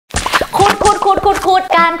ก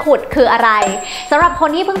ารขุดคืออะไรสำหรับคน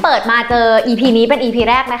ที่เพิ่งเปิดมาเจอ EP นี้เป็น EP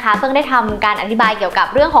แรกนะคะเพิ่งได้ทำการอธิบายเกี่ยวกับ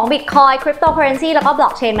เรื่องของ Bitcoin Cryptocurrency แล้วก็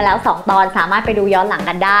Blockchain มาแล้ว2ตอนสามารถไปดูย้อนหลัง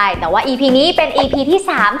กันได้แต่ว่า EP นี้เป็น EP ที่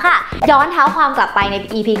3ค่ะย้อนเท้าความกลับไปใน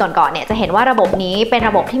EP ก่อนๆเนี่ยจะเห็นว่าระบบนี้เป็นร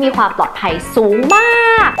ะบบที่มีความปลอดภัยสูงม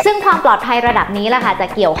ากซึ่งความปลอดภัยระดับนี้แหละค่ะจะ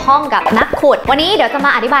เกี่ยวข้องกับนักขุดวันนี้เดี๋ยวจะม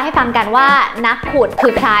าอธิบายให้ฟังกันว่านักขุดคื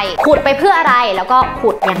อใครขุดไปเพื่ออะไรแล้วก็ขุ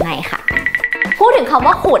ดยังไงค่ะพูดถึงคำ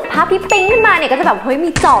ว่าขุดภาพที่ปิ๊งขึ้นมาเนี่ยก็จะแบบเฮ้ยมี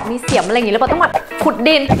จอบมีเสียมอะไรอย่างงี้แล้วเราต้องแบบขุด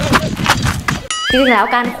ดินจริงๆแล้ว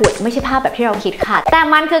การขุดไม่ใช่ภาพแบบที่เราคิดค่ะแต่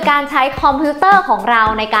มันคือการใช้คอมพิวเตอร์ของเรา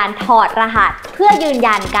ในการถอดรหัสเพื่อยืน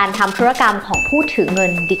ยันการทำธุรกรรมของผู้ถือเงิ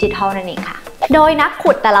นดิจิทัลนั่นเองค่ะโดยนัก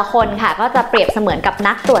ขุดแต่ละคนค่ะก็จะเปรียบเสมือนกับ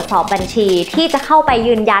นักตรวจสอบบัญชีที่จะเข้าไป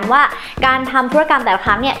ยืนยันว่าการทำธุรกรรมแต่ละค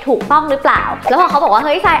รั้งเนี่ยถูกต้องหรือเปล่าแล้วพอเขาบอกว่าเ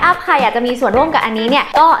ฮ้ยไซน์อัพใครอยากจะมีส่วนร่วมกับอันนี้เนี่ย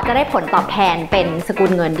ก็จะได้ผลตอบแทนเป็นสกุ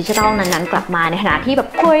ลเงินดิจิทัลนั้นๆกลับมาในฐานะที่แบบ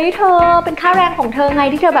เฮ้ยเธอเป็นค่าแรงของเธอไง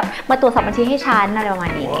ที่เธอแบบมาตรวจสอบบัญชีให้ฉันอะไรประมา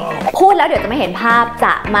ณนี้พูดแล้วเดี๋ยวจะไม่เห็นภาพจ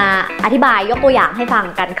ะมาอธิบายยกตัวอย่างให้ฟัง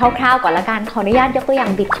กันคร่าวๆก่อนละกันขออนุญาตยกตัวอย่า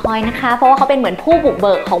ง Bitcoin นะคะเพราะว่าเขาเป็นเหมือนผู้บุกเ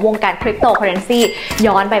บิกของวงการ Cryptocurrency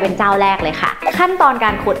ย้อนไปเป็นเจ้าแรกเลยค่ะขั้นตอนกา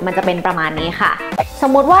รขุดมันจะเป็นประมาณนี้ค่ะส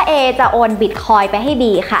มมุติว่า A จะโอน Bitcoin ไปให้ B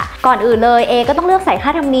ค่ะก่อนอื่นเลย A ก็ต้องเลือกใส่ค่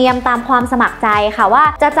าธรรมเนียมตามความสมัครใจค่ะว่า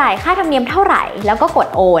จะจ่ายค่าธรรมเนียมเท่าไหร่แล้วก็กด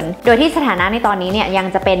โอนโดยที่สถานะในตอนนี้เนี่ยยัง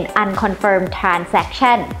จะเป็น unconfirmed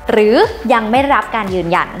transaction หรือยังไม่ได้รับการยืน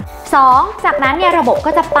ยัน2จากนั้นเนี่ยระบบ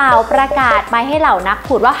ก็จะเป่าประกาศไปให้เหล่านัก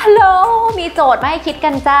ขุดว่าฮัลโหลมีโจทย์มาให้คิดกั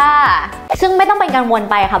นจ้าซึ่งไม่ต้องเป็นกังวล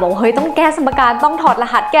ไปค่ะบอกเฮ้ยต้องแก้สมการต้องถอดร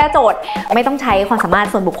หัสแก้โจทย์ไม่ต้องใช้ความสามารถ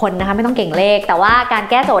ส่วนบุคคลนะคะไม่ต้องเก่งเลขแต่ว่าการ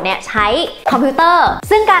แก้โจทย์เนี่ยใช้คอมพิวเตอร์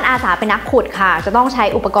ซึ่งการอาสาเป็นนักขุดค่ะจะต้องใช้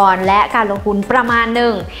อุปกรณ์และการลงทุนประมาณห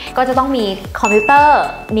นึ่งก็จะต้องมีคอมพิวเตอร์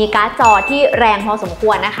มีการ์ดจอที่แรงพอสมค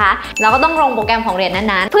วรนะคะแล้วก็ต้องลงโปรแกรมของเรียน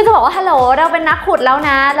นั้นๆเพื่อจะบอกว่าฮัลโหลเราเป็นนักขุดแล้ว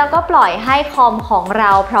นะแล้วก็ปล่อยให้คอมของเร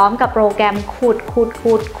าพร้อมกับโปรแกรม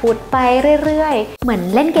ขุดไปเรื่อยๆเหมือน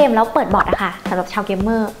เล่นเกมแล้วเปิดบอทอะค่ะสำหรับชาวเกมเม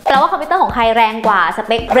อร์แปลว่าคอมพิวเตอร์ของใครแรงกว่าสเ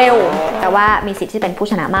ปคเร็วแต่ว่ามีสิทธิ์ที่เป็นผู้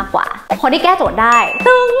ชนะมากกว่าคนที่แก้โจทย์ได้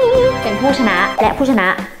ตึ้งเป็นผู้ชนะและผู้ชนะ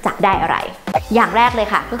จะได้อะไรอย่างแรกเลย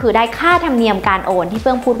ค่ะก็คือได้ค่าธรรมเนียมการโอนที่เ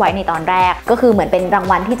พิ่งพูดไว้ในตอนแรกก็คือเหมือนเป็นราง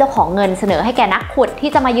วัลที่เจ้าของเงินเสนอให้แก่นักขุดที่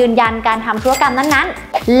จะมายืนยันการทำธุรกรรมนั้น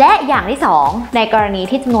ๆและอย่างที่2ในกรณี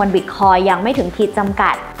ที่จำนวน Bitcoin ยังไม่ถึงขีดจำกั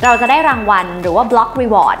ดเราจะได้รางวัลหรือว่า Block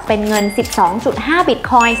Reward เป็นเงิน 12.5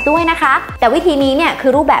 Bitcoin ด้วยนะคะแต่วิธีนี้เนี่ยคื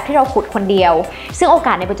อรูปแบบที่เราขุดคนเดียวซึ่งโอก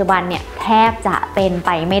าสในปัจจุบันเนี่ยแทบจะเป็นไป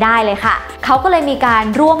ไม่ได้เลยค่ะเขาก็เลยมีการ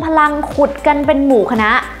รวมพลังขุดกันเป็นหมู่คณ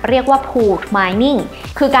ะเรียกว่า Pooled Mining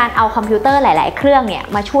คือการเอาคอมพิวเตอร์หลายๆเครื่องเนี่ย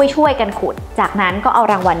มาช่วยกันขุดจากนั้นก็เอา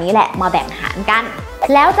รางวัลนี้แหละมาแบ่งหารกัน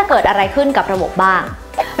แล้วจะเกิดอะไรขึ้นกับระบบบ้าง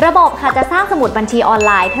ระบบค่ะจะสร้างสมุดบัญชีออนไ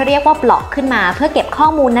ลน์ที่เรียกว่าบล็อกขึ้นมาเพื่อเก็บข้อ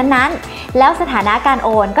มูลนั้นๆแล้วสถานะการโอ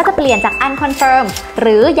นก็จะเปลี่ยนจาก unconfirm ห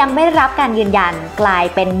รือยังไม่ได้รับการยืนยันกลาย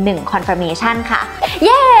เป็น1 confirmation ค่ะเ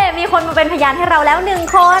ย้มีคนมาเป็นพยานให้เราแล้ว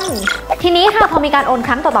1คนทีนี้ค่ะพอมีการโอนค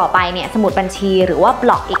รั้งต่อๆไปเนี่ยสมุดบัญชีหรือว่าบ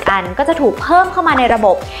ล็อกอีกอันก็จะถูกเพิ่มเข้ามาในระบ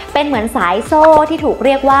บเป็นเหมือนสายโซ่ที่ถูกเ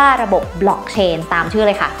รียกว่าระบบบล็อกเชนตามชื่อเ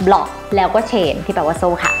ลยค่ะบล็อกแล้วก็เชนที่แปลว่าโซ่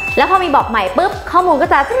ค่ะแล้วพอมีบล็อกใหม่ปุ๊บข้อมูลก็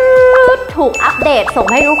จะถูกอัปเดตส่ง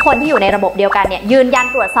ให้ทุกคนที่อยู่ในระบบเดียวกันเนี่ยยืนยัน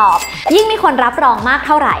ตรวจสอบยิ่งมีคนรับรองมากเ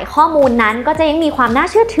ท่าไหร่ข้อมูลนั้นก็จะยิ่งมีความน่า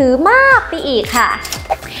เชื่อถือมากไปอีกค่ะ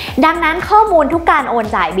ดังนั้นข้อมูลทุกการโอน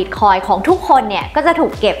จ่าย Bitcoin ของทุกคนเนี่ยก็จะถู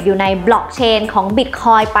กเก็บอยู่ในบล็อกเชนของ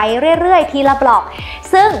Bitcoin ไปเรื่อยๆทีละบล็อก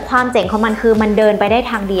ซึ่งความเจ๋งของมันคือมันเดินไปได้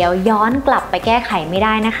ทางเดียวย้อนกลับไปแก้ไขไม่ไ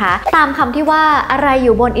ด้นะคะตามคำที่ว่าอะไรอ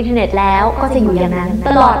ยู่บนอินเทอร์เน็ตแล้วก็จะอยู่อย่างนั้นต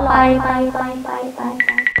ลอดไป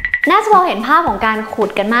น่าจะพอเห็นภาพของการขุด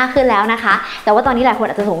กันมากขึ้นแล้วนะคะแต่ว่าตอนนี้หลายคน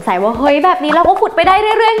อาจจะสงสัยว่าเฮ้ยแบบนี้เราก็ขุดไปได้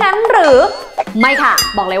เรื่อยๆนั้นหรือไม่ค่ะ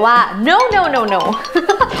บอกเลยว่า no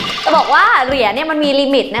จะบอกว่าเหรียญเนี่ยมันมีลิ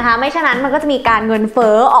มิตนะคะไม่ฉะนั้นมันก็จะมีการเงินเ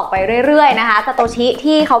ฟ้อออกไปเรื่อยๆนะคะซาโตชิ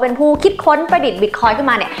ที่เขาเป็นผู้คิดค้นประดิษฐ์ Bitcoin ขึ้น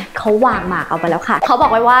มาเนี่ยเขาวางหมากเอาไปแล้วค่ะเขาบอ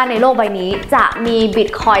กไว้ว่าในโลกใบนี้จะมี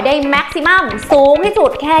Bitcoin ได้แม็กซิมัมสูงที่สุ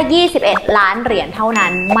ดแค่21ล้านเหรียญเท่านั้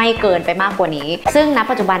นไม่เกินไปมากกว่านี้ซึ่งณ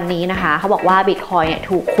ปัจจุบันนี้นะคะเขาบอกว่า Bitcoin เนี่ย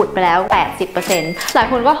ถูกขุดไปแล้ว 80% หลาย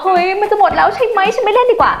คนก็เฮ้ยมันจะหมดแล้วใช่ไหมฉันไม่เล่น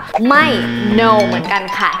ดีกว่าไม่ no เหมือนกัน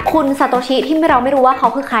ค่ะคุณซาโตชิที่เราไม่รู้ว่าเขา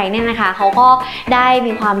คือใครเนี่ยนะคะเขาก็ได้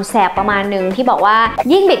มีความแสบประมาณนึงที่บอกว่า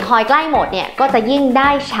ยิ่ง Bitcoin ใกล้หมดเนี่ยก็จะยิ่งได้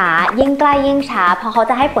ช้ายิ่งใกล้ยิ่งช้าเพราะเขา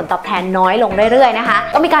จะให้ผลตอบแทนน้อยลงเรื่อยๆนะคะ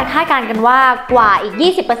ก็มีการคาดการณ์กันว่ากว่าอีก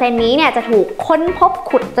 20% นี้เนี่ยจะถูกค้นพบ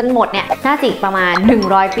ขุดจนหมดเนี่ยน่าจะอีกประมาณ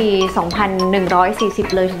100 ปี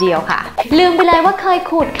 2140 เลยทีเดียวค่ะลืมไปเลยว่าเคย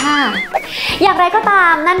ขุดค่ะอย่างไรก็ตา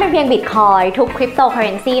มนั่น เป็นเพียง Bitcoin ทุก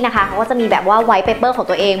Cryptocurrency นะคะเขาก็จะมีแบบว่า white paper ของ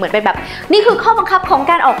ตัวเองเหมือนเป็นแบบนี่คือข้อบังคับของ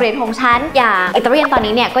การออกเหรียญของฉันอย่างอีเธเรียมตอน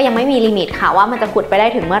นี้เนี่ยก็ยังไม่มีลิมิตค่ะว่ามันจะขุดไปได้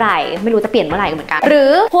ถึงเมื่อไหร่ไม่รู้จะเปลี่ยนเมื่อไหร่เหมือนกันหรื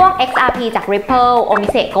อพวก XRP จาก Ripple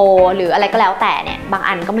Omisego หรืออะไรก็แล้วแต่เนี่ยบาง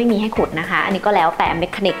อันก็ไม่มีให้ขุดนะคะอันนี้ก็แล้วแต่เม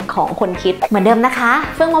คานิกของคนคิดเหมือนเดิมนะคะ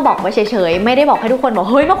ซึ่งมาบอกไว้เฉยๆไม่ได้บอกให้ทุกคนบอก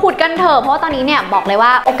เฮ้ยมาขุดกันเถอะเพราะว่าตอนนี้เนี่ยบอกเลยว่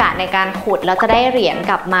าโอกาสในการขุดแล้วจะได้เหรียญ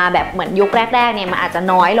กลับมาแบบเหมือนยุคแรกๆเนี่ยมันอาจจะ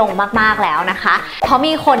น้อยลงมากๆแล้วนะคะเพราะ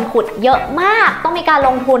มีคนขุดเยอะมากต้องมีการล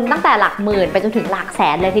งทุนตั้งแต่หลักหมื่นไปจนถึงหลักแส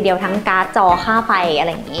นเลยทีเดียวทั้งการ์ดจอค่าไฟอะไร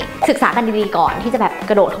อย่างนี้ศึกษากันดีๆก่อนที่จะแบบ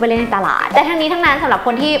กระโดดเข้าไปเล่นในตลาดแต่ทั้งนี้ทั้งนั้นสำหรับค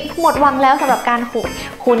นที่หมดหวังแล้วสำหรับการขุด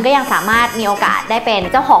คุณก็ยังสามารถมีโอกาสได้เป็น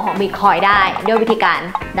เจ้าของBitcoin ได้ด้วยวิธีการ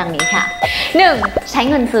ดังนี้ค่ะ 1. ใช้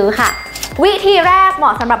เงินซื้อค่ะวิธีแรกเหมา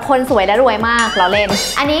ะสำหรับคนสวยและรวยมากเราเล่น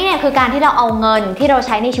อันนี้เนี่ยคือการที่เราเอาเงินที่เราใ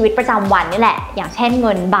ช้ในชีวิตประจำวันนี่แหละอย่างเช่นเ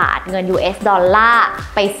งินบาทเงิน US ดอลลาร์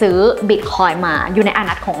ไปซื้อ Bitcoin มาอยู่ในอา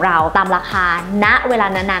นัตของเราตามราคาณเวลา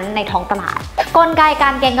นั้นๆในท้องตลาดกลไกกา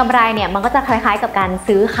รเก็งกำไรเนี่ยมันก็จะคล้ายๆกับการ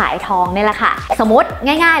ซื้อขายทองนี่แหละค่ะสมมติ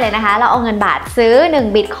ง่ายๆเลยนะคะเราเอาเงินบาทซื้อ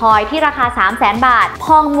1 Bitcoin ที่ราคา 300,000 บาทพ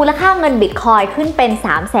อมูลค่าเงิน Bitcoin ขึ้นเป็น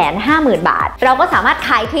 350,000 บาทเราก็สามารถข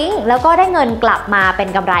ายทิ้งแล้วก็ได้เงินกลับมาเป็น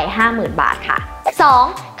กำไร 50,000 บาทค่ะ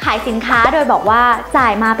 2. ขายสินค้าโดยบอกว่าจ่า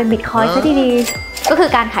ยมาเป็น Bitcoin ซะดีๆก็คือ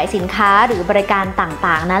การขายสินค้าหรือบริการ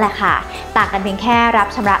ต่างๆนั่นแหละค่ะต่างกันเพียงแค่รับ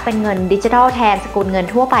ชำระเป็นเงินดิจิทัลแทนสกุลเงิน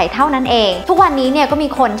ทั่วไปเท่านั้นเองทุกวันนี้เนี่ยก็มี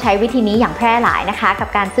คนใช้วิธีนี้อย่างแพร่หลายนะคะกับ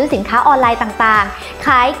การซื้อสินค้าออนไลน์ต่างๆข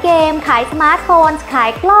ายเกมขายสมาร์ทโฟนขาย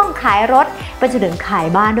กล้องขายรถไปจนถึงขาย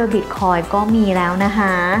บ้านด้วย Bitcoin ก็มีแล้วนะค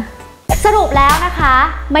ะสรุปแล้วนะคะ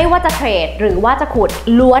ไม่ว่าจะเทรดหรือว่าจะขุด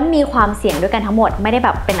ล้วนมีความเสี่ยงด้วยกันทั้งหมดไม่ได้แบ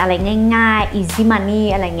บเป็นอะไรง่ายๆ easy money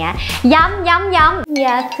อะไรเงี้ยย้ำอย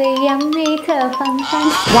ากจะย้ำให้เธอฟังฉัน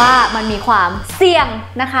ว่ามันมีความเสี่ยง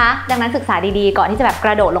นะคะดังนั้นศึกษาดีๆก่อนที่จะแบบก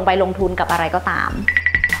ระโดดลงไปลงทุนกับอะไรก็ตาม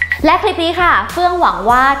และคลิปนี้ค่ะเฟื่องหวัง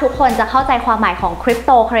ว่าทุกคนจะเข้าใจความหมายของคริปโ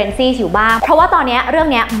ตเคอเรนซีอยู่บ้างเพราะว่าตอนนี้เรื่อง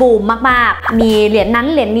นี้บูมมากๆมีเหรียญนั้น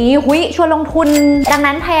เหรียญนี้ชวนลงทุนดัง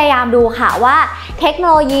นั้นพยายามดูค่ะว่าเทคโน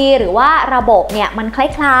โลยีหรือว่าระบบเนี่ยมันค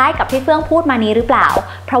ล้ายๆกับที่เฟื่องพูดมานี้หรือเปล่า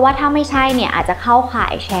เพราะว่าถ้าไม่ใช่เนี่ยอาจจะเข้าข่า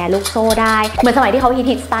ยแชร์ลูกโซ่ได้เหมือนสมัยที่เขา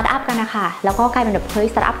ฮิตสตาร์ทอัพกันนะคะแล้วก็กลายเป็นแบบเฮ้ย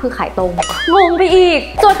สตาร์ทอัพคือขายตรงงงไปอีก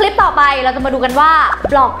ส่วนคลิปต่อไปเราจะมาดูกันว่า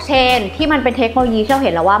บล็อกเชนที่มันเป็นเทคโนโลยีที่เราเ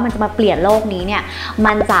ห็นแล้วว่ามันจะมาเปลี่ยนโลกนี้เนี่ย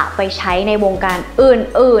มันจะไปใช้ในวงการ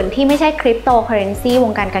อื่นๆที่ไม่ใช่คริปโตเคอเรนซีว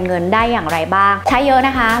งการการเงินได้อย่างไรบ้างใช้เยอะน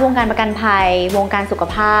ะคะวงการประกันภัยวงการสุข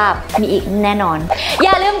ภาพมีอีกแน่นอนอ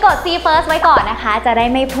ย่าลืมกด See First ไว้ก่อนนะคะจะได้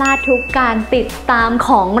ไม่พลาดทุกการติดตามข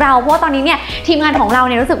องเราเพราะว่าตอนนี้เนี่ยทีมงานของเราเ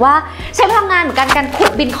นี่ยรู้สึกว่าใช้พลังงานเหมือนกันการขุ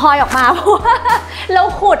ดบิตคอยออกมาเพราะว่าเรา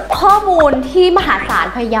ขุดข้อมูลที่มหาศาล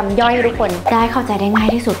พยายามย่อยให้ทุกคนได้เข้าใจได้ง่าย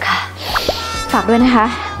ที่สุดค่ะฝากด้วยนะคะ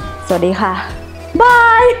สวัสดีค่ะบา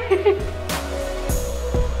ย